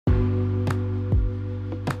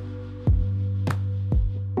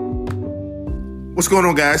What's going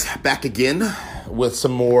on, guys? Back again with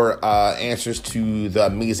some more answers to the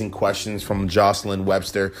amazing questions from Jocelyn,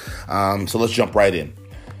 Webster. So let's jump right in.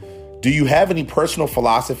 Do you have any personal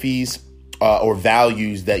philosophies or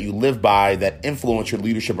values that you live by that influence your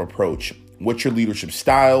leadership approach? What's your leadership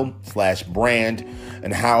style / brand,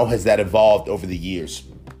 and how has that evolved over the years?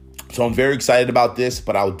 So I'm very excited about this,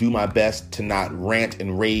 but I'll do my best to not rant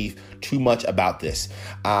and rave too much about this.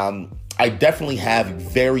 I definitely have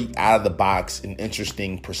very out of the box and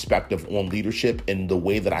interesting perspective on leadership and the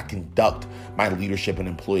way that I conduct my leadership and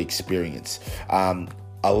employee experience. A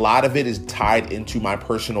lot of it is tied into my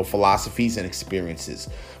personal philosophies and experiences.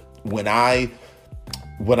 When I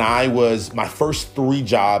was, my first 3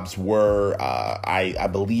 jobs were, I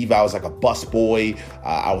believe I was like a busboy,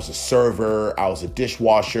 I was a server, I was a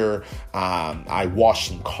dishwasher, I washed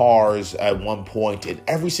some cars at one point. In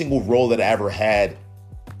every single role that I ever had,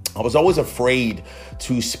 I was always afraid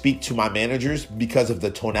to speak to my managers because of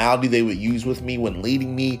the tonality they would use with me when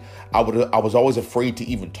leading me. I was always afraid to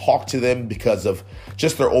even talk to them because of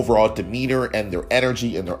just their overall demeanor and their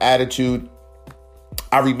energy and their attitude.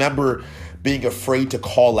 I remember being afraid to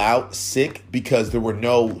call out sick because there were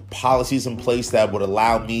no policies in place that would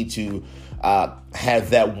allow me to have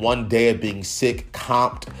that one day of being sick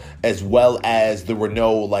comped, as well as there were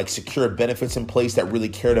no secure benefits in place that really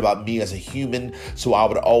cared about me as a human. So I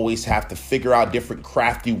would always have to figure out different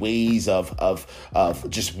crafty ways of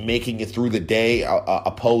just making it through the day,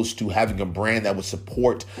 opposed to having a brand that would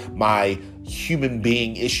support my human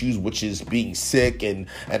being issues, which is being sick. And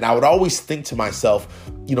I would always think to myself,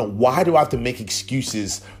 why do I have to make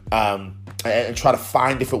excuses and try to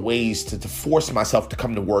find different ways to force myself to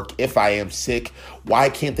come to work if I am sick? Why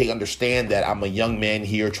can't they understand that I'm a young man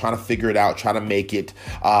here trying to figure it out, trying to make it?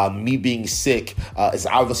 Me being sick is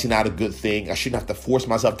obviously not a good thing. I shouldn't have to force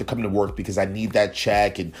myself to come to work because I need that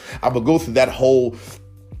check. And I would go through that whole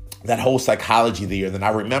psychology there. And then I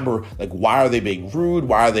remember, why are they being rude?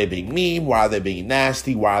 Why are they being mean? Why are they being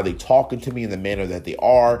nasty? Why are they talking to me in the manner that they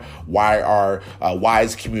are? Why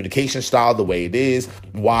is communication style the way it is?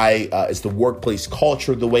 Why is the workplace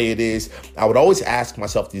culture the way it is? I would always ask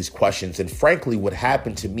myself these questions. And frankly, what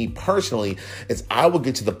happened to me personally is I would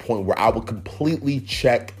get to the point where I would completely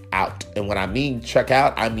check out. And when I mean check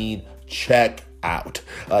out, I mean check out.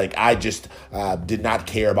 I just did not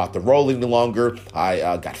care about the role any longer.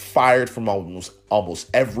 I got fired from almost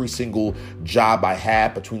every single job I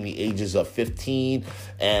had between the ages of 15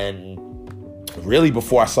 and really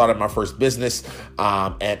before I started my first business,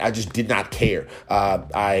 and I just did not care.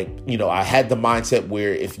 I had the mindset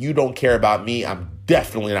where if you don't care about me, I'm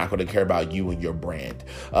definitely not going to care about you and your brand.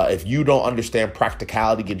 If you don't understand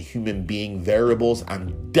practicality and human being variables,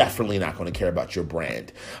 I'm definitely not going to care about your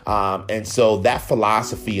brand. And so that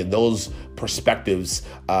philosophy and those perspectives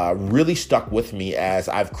really stuck with me as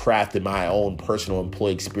I've crafted my own personal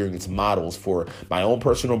employee experience models for my own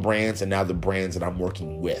personal brands and now the brands that I'm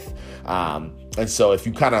working with. And so if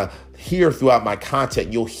you kind of hear throughout my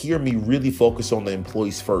content, you'll hear me really focus on the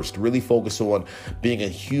employees first, really focus on being a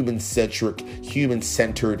human-centered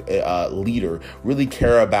leader, really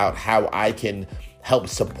care about how I can help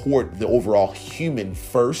support the overall human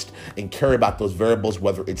first and care about those variables,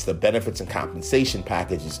 whether it's the benefits and compensation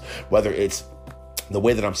packages, whether it's the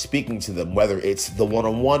way that I'm speaking to them, whether it's the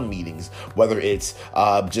one-on-one meetings, whether it's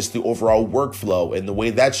just the overall workflow and the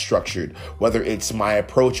way that's structured, whether it's my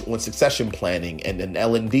approach on succession planning and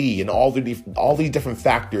L&D, and all these different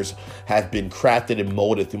factors have been crafted and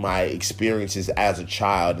molded through my experiences as a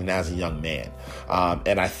child and as a young man.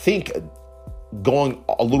 And I think, going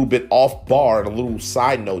a little bit off bar and a little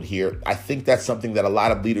side note here, I think that's something that a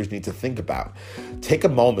lot of leaders need to think about. Take a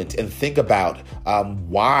moment and think about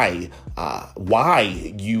why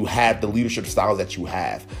you have the leadership styles that you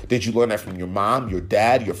have. Did you learn that from your mom, your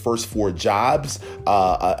dad, your first 4 jobs,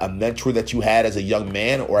 a mentor that you had as a young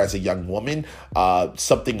man or as a young woman,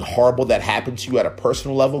 something horrible that happened to you at a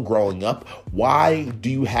personal level growing up? Why do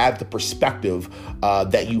you have the perspective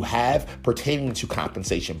that you have pertaining to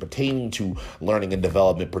compensation, pertaining to learning and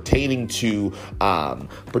development, pertaining to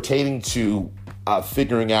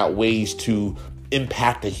figuring out ways to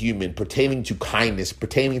impact a human, pertaining to kindness,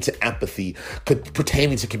 pertaining to empathy,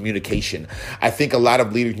 pertaining to communication? I think a lot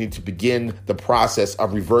of leaders need to begin the process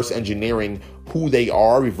of reverse engineering who they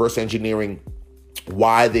are, reverse engineering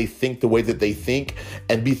why they think the way that they think,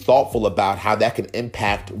 and be thoughtful about how that can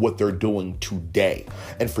impact what they're doing today.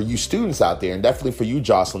 And for you students out there, and definitely for you,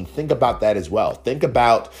 Jocelyn, think about that as well. Think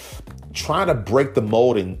about trying to break the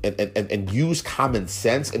mold and use common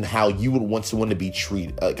sense in how you would want someone to be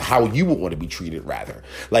treated, how you would want to be treated, rather.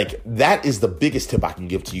 Like, that is the biggest tip I can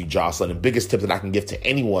give to you, Jocelyn, and biggest tip that I can give to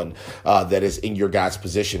anyone that is in your guys'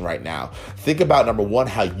 position right now. Think about, number one,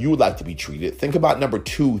 how you would like to be treated. Think about, number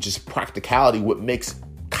two, just practicality, what makes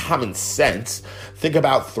common sense. Think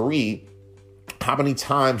about, three, how many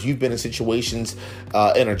times you've been in situations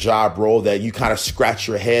in a job role that you kind of scratch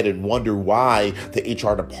your head and wonder why the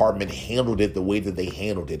HR department handled it the way that they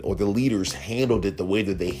handled it, or the leaders handled it the way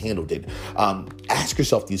that they handled it. Ask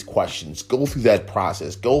yourself these questions. Go through that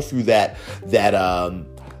process. Go through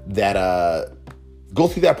go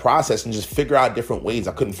through that process and just figure out different ways.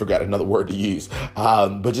 I couldn't figure out another word to use,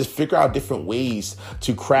 but just figure out different ways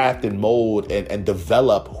to craft and mold and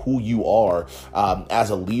develop who you are as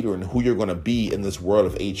a leader and who you're going to be in this world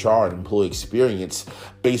of HR and employee experience,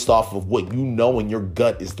 based off of what you know in your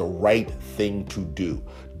gut is the right thing to do.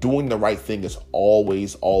 Doing the right thing is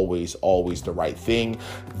always, always, always the right thing.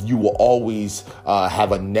 You will always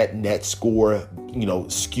have a net score,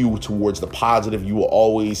 skew towards the positive. You will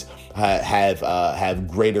always have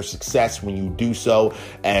greater success when you do so,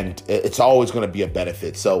 and it's always going to be a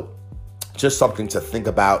benefit. So just something to think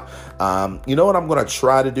about. You know what I'm going to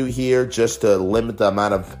try to do here, just to limit the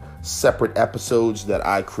amount of separate episodes that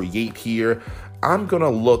I create here. I'm going to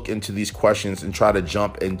look into these questions and try to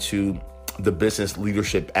jump into the business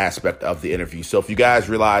leadership aspect of the interview. So if you guys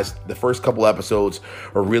realize, the first couple episodes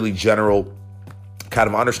are really general, kind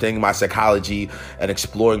of understanding my psychology and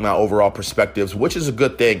exploring my overall perspectives, which is a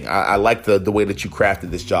good thing. I like the way that you crafted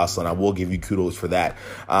this, Jocelyn. I will give you kudos for that.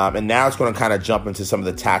 And now it's going to kind of jump into some of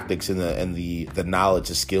the tactics and the knowledge,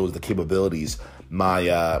 the skills, the capabilities, my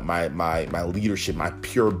leadership, my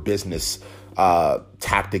pure business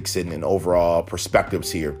tactics and overall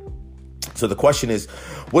perspectives here. So the question is,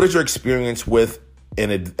 what is your experience with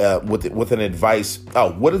an advice?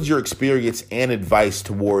 What is your experience and advice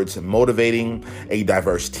towards motivating a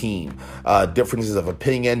diverse team? Differences of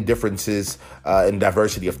opinion, differences in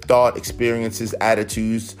diversity of thought, experiences,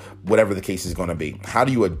 attitudes, whatever the case is going to be. How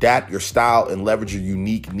do you adapt your style and leverage your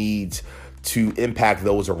unique needs to impact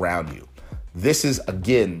those around you? This is,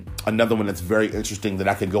 again, another one that's very interesting that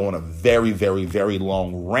I could go on a very, very, very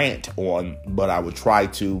long rant on, but I would try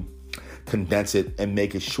to condense it and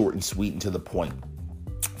make it short and sweet and to the point.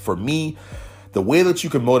 For me, the way that you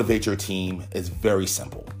can motivate your team is very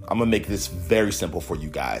simple. I'm going to make this very simple for you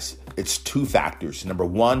guys. It's two factors. Number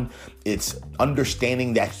one, it's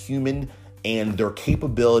understanding that human and their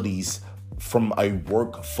capabilities from a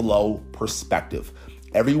workflow perspective.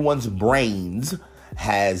 Everyone's brains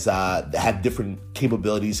have different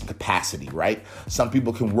capabilities and capacity, right? Some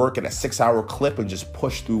people can work in a 6-hour clip and just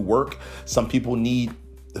push through work. Some people need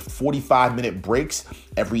 45-minute breaks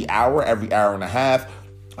every hour and a half.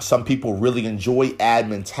 Some people really enjoy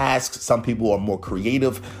admin tasks. Some people are more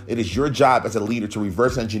creative. It is your job as a leader to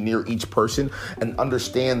reverse engineer each person and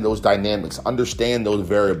understand those dynamics, understand those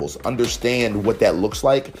variables, understand what that looks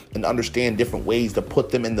like, and understand different ways to put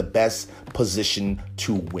them in the best position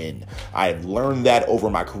to win. I have learned that over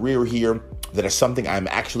my career here. That is something I'm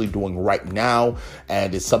actually doing right now,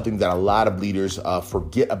 and it's something that a lot of leaders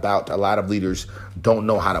forget about. A lot of leaders don't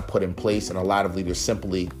know how to put in place, and a lot of leaders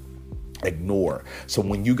simply ignore. So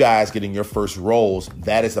when you guys get in your first roles,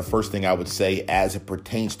 that is the first thing I would say as it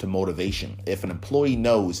pertains to motivation. If an employee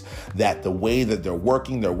knows that the way that they're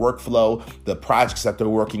working, their workflow, the projects that they're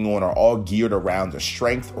working on are all geared around their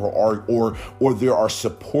strength, or there are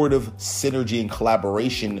supportive synergy and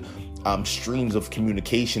collaboration streams of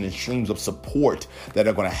communication and streams of support that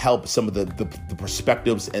are going to help some of the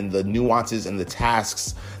perspectives and the nuances and the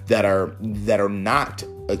tasks that are not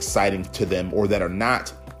exciting to them or that are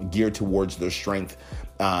not geared towards their strength.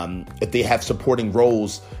 If they have supporting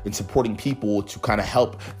roles and supporting people to kind of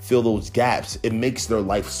help fill those gaps, it makes their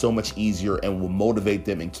life so much easier and will motivate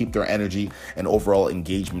them and keep their energy and overall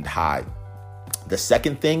engagement high. The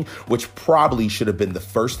second thing, which probably should have been the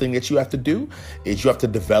first thing that you have to do, is you have to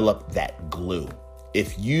develop that glue.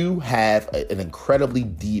 If you have an incredibly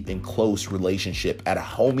deep and close relationship at a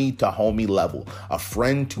homie to homie level, a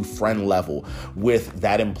friend to friend level with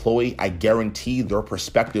that employee, I guarantee their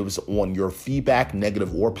perspectives on your feedback,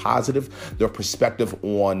 negative or positive, their perspective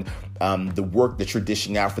on the work that you're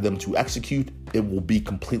dishing out for them to execute, it will be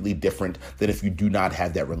completely different than if you do not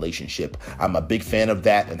have that relationship. I'm a big fan of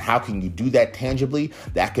that. And how can you do that tangibly?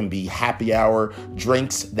 That can be happy hour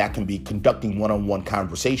drinks. That can be conducting one-on-one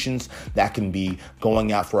conversations. That can be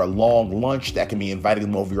going out for a long lunch. That can be inviting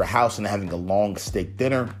them over your house and having a long steak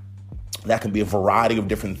dinner. That can be a variety of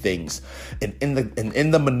different things. And in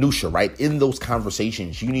the minutia, right? In those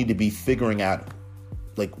conversations, you need to be figuring out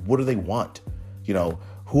like, what do they want?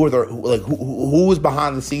 Who is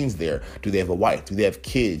behind the scenes there? Do they have a wife? Do they have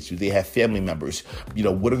kids? Do they have family members?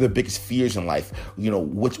 What are their biggest fears in life?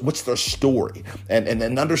 What's their story?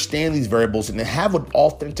 And understand these variables and then have an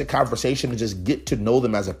authentic conversation and just get to know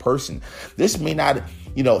them as a person. This may not,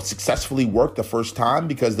 successfully work the first time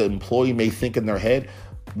because the employee may think in their head,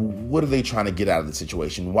 what are they trying to get out of the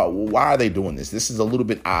situation? Why are they doing this? This is a little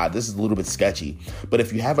bit odd. This is a little bit sketchy. But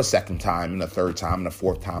if you have a second time and a third time and a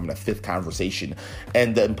fourth time and a fifth conversation,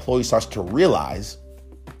 and the employee starts to realize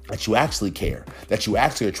that you actually care, that you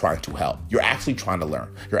actually are trying to help, you're actually trying to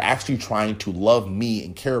learn, you're actually trying to love me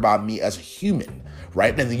and care about me as a human,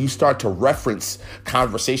 right? And then you start to reference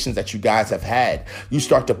conversations that you guys have had. You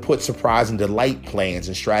start to put surprise and delight plans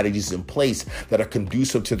and strategies in place that are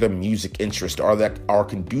conducive to their music interest, or that are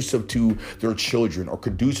conducive to their children, or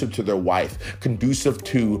conducive to their wife, conducive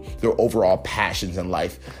to their overall passions in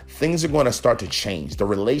life. Things are going to start to change. The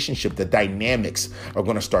relationship, the dynamics are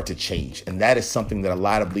going to start to change. And that is something that a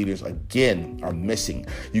lot of leaders, again, are missing.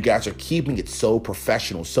 You guys are keeping it so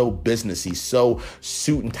professional, so businessy, so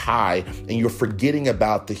suit and tie, and you're forgetting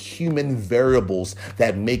about the human variables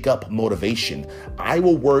that make up motivation. I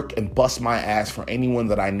will work and bust my ass for anyone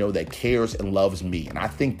that I know that cares and loves me. And I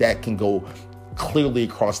think that can go clearly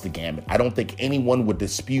across the gamut. I don't think anyone would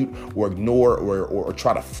dispute or ignore or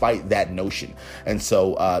try to fight that notion. And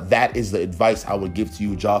so that is the advice I would give to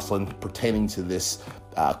you, Jocelyn, pertaining to this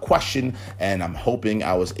question. And I'm hoping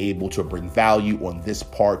I was able to bring value on this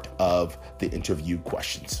part of the interview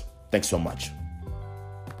questions. Thanks so much.